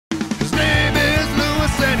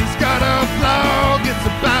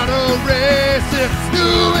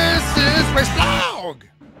Lewis's Race Vlog!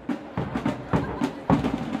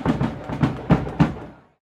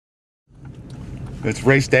 It's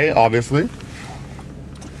race day, obviously.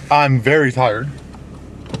 I'm very tired.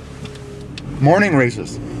 Morning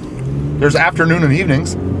races. There's afternoon and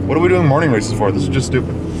evenings. What are we doing morning races for? This is just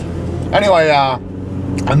stupid. Anyway,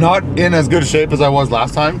 I'm not in as good shape as I was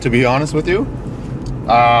last time, to be honest with you.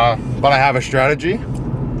 But I have a strategy.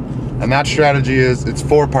 And that strategy is, it's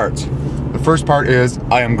 4 parts. The first part is,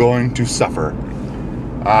 I am going to suffer.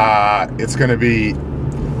 It's gonna be,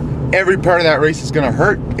 every part of that race is gonna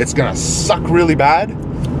hurt. It's gonna suck really bad.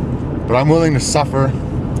 But I'm willing to suffer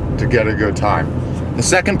to get a good time. The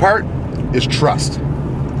second part is trust.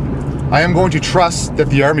 I am going to trust that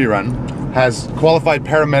the Army Run has qualified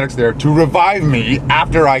paramedics there to revive me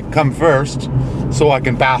after I come first so I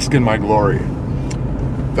can bask in my glory.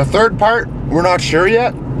 The third part, we're not sure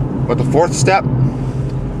yet, but the fourth step,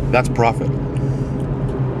 that's profit.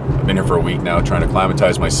 I've been here for a week now trying to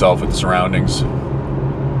acclimatize myself with the surroundings.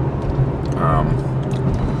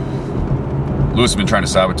 Lewis has been trying to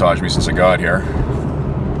sabotage me since I got here.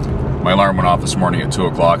 My alarm went off this morning at 2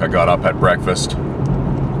 o'clock. I got up, had breakfast,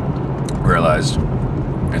 realized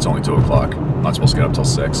it's only 2 o'clock. I'm not supposed to get up till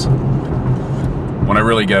 6. When I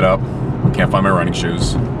really get up, can't find my running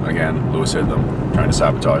shoes. Again, Lewis hid them, trying to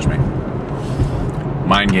sabotage me.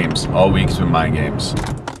 Mind games. All week's been mind games.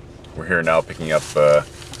 We're here now picking up the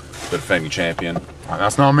defending champion.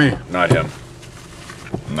 That's not me. Not him.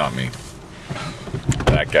 Not me.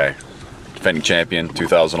 That guy. Defending champion,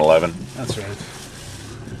 2011. That's right.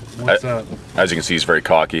 What's up? As you can see, he's very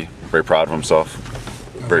cocky, very proud of himself,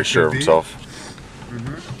 very sure of himself.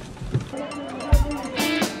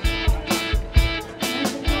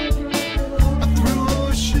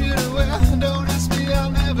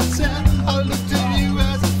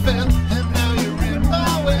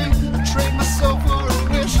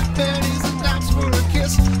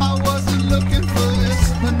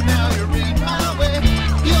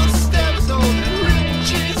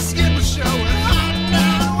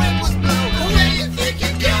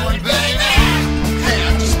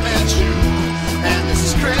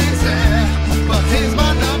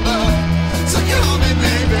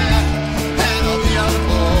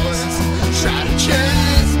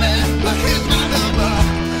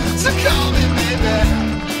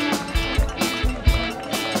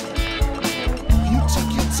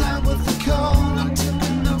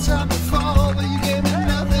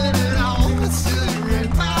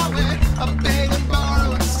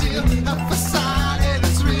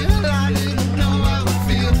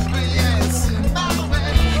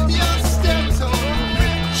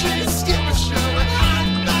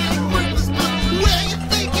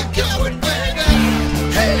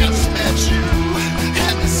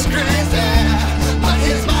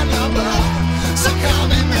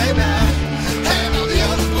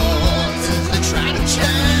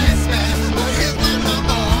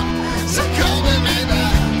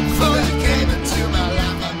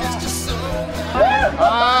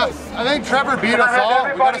 I think Trevor beat us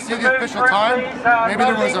all. We got to see the official time. Maybe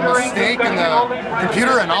there was a mistake in the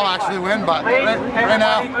computer and I'll actually win, but right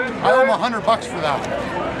now, I owe him $100 for that.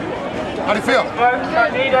 How do you feel?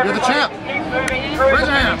 You're the champ. Raise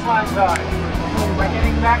your hand.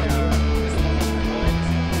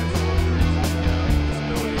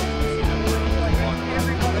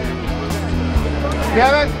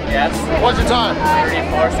 Kevin? Yes. What's your time?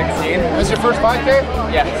 34:16. Is this your first 5K?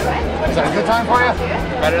 Yes. Is that a good time for you?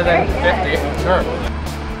 Better than 50. Sure.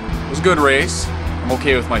 It was a good race. I'm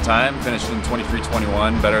okay with my time. Finished in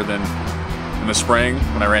 23:21, better than in the spring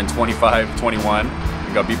when I ran 25:21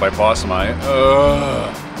 and got beat by Possumi.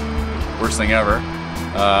 Worst thing ever.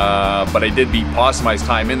 But I did beat Possumi's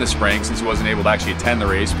time in the spring since he wasn't able to actually attend the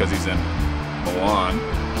race because he's in Milan.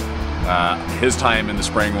 His time in the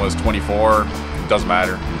spring was 24. Doesn't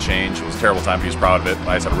matter, it changed. It was a terrible time, he was proud of it.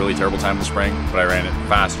 I just had a really terrible time in the spring, but I ran it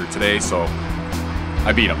faster today, so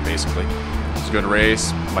I beat him basically. It was a good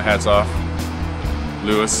race, my hat's off.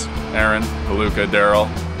 Lewis, Aaron, Haluka, Daryl,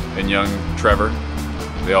 and young Trevor,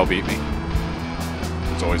 they all beat me.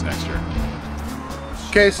 It's always next year.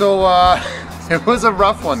 Okay, so it was a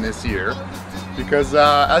rough one this year because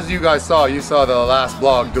as you guys saw, you saw the last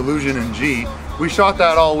vlog, Delusion and G. We shot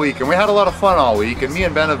that all week and we had a lot of fun all week, and me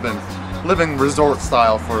and Ben have been living resort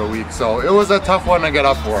style for a week, so it was a tough one to get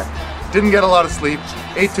up for. Didn't get a lot of sleep,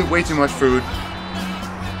 ate way too much food,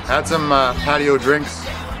 had some patio drinks,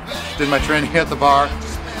 did my training at the bar,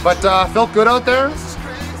 but felt good out there.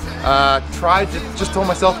 Tried to, just told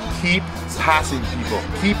myself, keep passing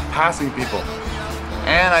people,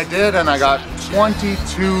 and I did, and I got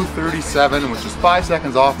 22:37, which is 5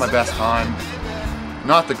 seconds off my best time.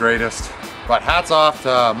 not the greatest. But hats off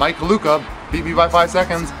to Mike Luca, beat me by 5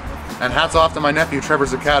 seconds. And hats off to my nephew, Trevor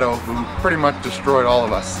Zaccato, who pretty much destroyed all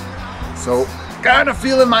of us. So, kind of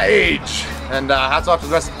feeling my age. And hats off to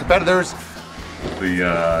the rest of the competitors.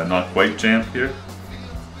 The not quite champ here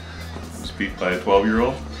was beat by a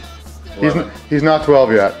 12-year-old. He's not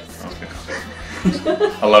 12 yet. Okay.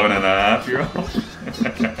 11 and a half year old.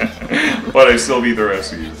 But I still beat the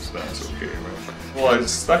rest of you, so that's okay. Right? Well, I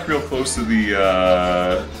stuck real close to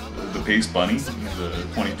the pace bunny, the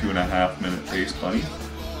 22.5-minute pace bunny.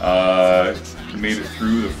 Made it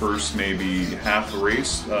through the first maybe half the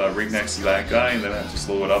race, right next to that guy, and then I had to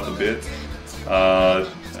slow it up a bit.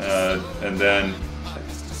 And then,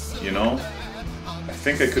 you know, I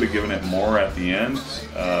think I could have given it more at the end,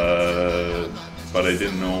 but I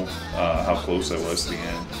didn't know how close I was to the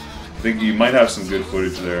end. I think you might have some good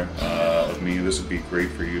footage there of me. This would be great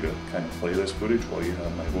for you to kind of play this footage while you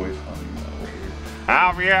have my voice on over here.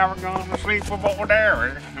 Have you ever gone to sleep with Bo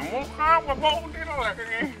Derek and woke up with Bo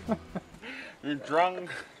Diddley? You drunk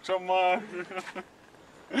so much.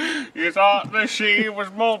 You thought that she was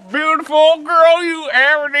the most beautiful girl you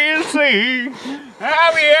ever did see.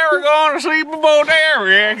 Have you ever gone to sleep with Bo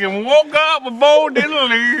Derek and woke up with Bo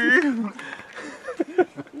Diddley?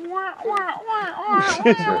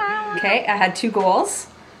 Okay, I had 2 goals,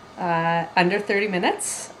 under 30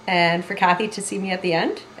 minutes, and for Kathy to see me at the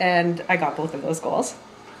end, and I got both of those goals.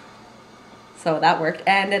 So that worked.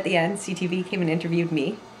 And at the end, CTV came and interviewed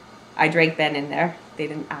me. I dragged Ben in there. They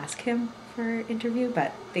didn't ask him for an interview,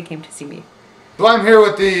 but they came to see me. So I'm here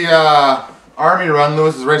with the Army Run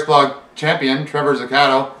Lewis's Race Blog champion, Trevor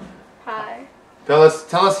Zaccato. Hi. Tell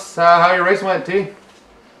us how your race went, T.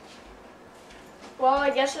 Well, I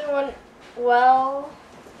guess it went well.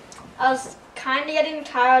 I was kind of getting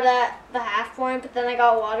tired at the half point, but then I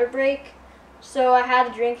got water break. So I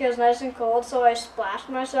had a drink. It was nice and cold, so I splashed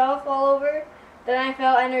myself all over. Then I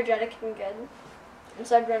felt energetic and good and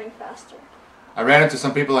started running faster. I ran into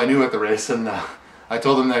some people I knew at the race, and I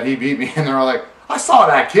told them that he beat me, and they were like, I saw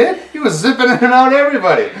that kid. He was zipping in and out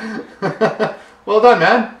everybody. Well done,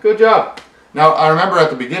 man. Good job. Now, I remember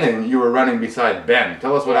at the beginning you were running beside Ben.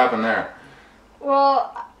 Tell us what happened there.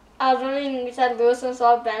 Well, I was running beside Lewis and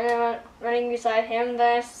saw Ben, and I went running beside him.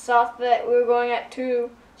 Then I saw that we were going at too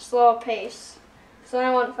slow a pace. So then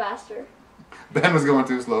I went faster. Ben was going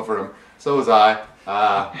too slow for him. So was I.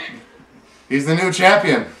 He's the new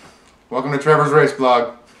champion. Welcome to Trevor's Race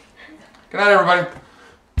Blog. Good night, everybody.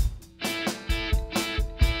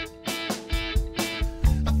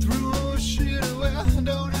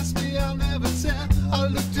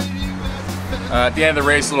 At the end of the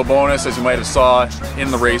race, a little bonus, as you might have saw in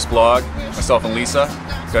the race blog, myself and Lisa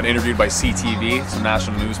got interviewed by CTV, some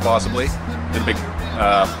national news possibly. Did a big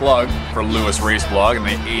plug for Lewis Race Blog, and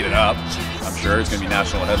they ate it up. I'm sure it's going to be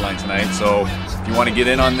national headline tonight. So if you want to get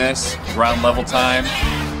in on this, ground level time,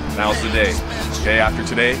 now's the day. Okay, after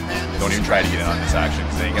today, don't even try to get in on this action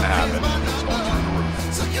because it ain't going to happen. It's going through the roof.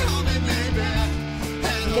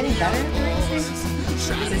 Is he getting better at the racing?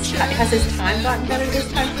 Has his time gotten better this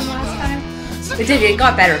time from last time? It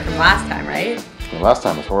got better from last time, right? Well, last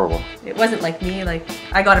time was horrible. It wasn't like me, like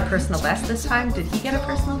I got a personal best this time. Did he get a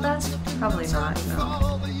personal best? Probably not,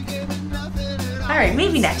 no. Alright,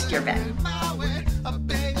 maybe next year, Ben. Did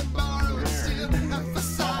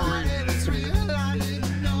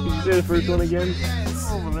you say the first one again?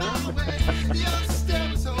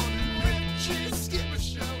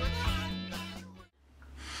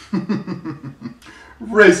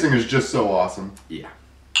 Racing is just so awesome. Yeah.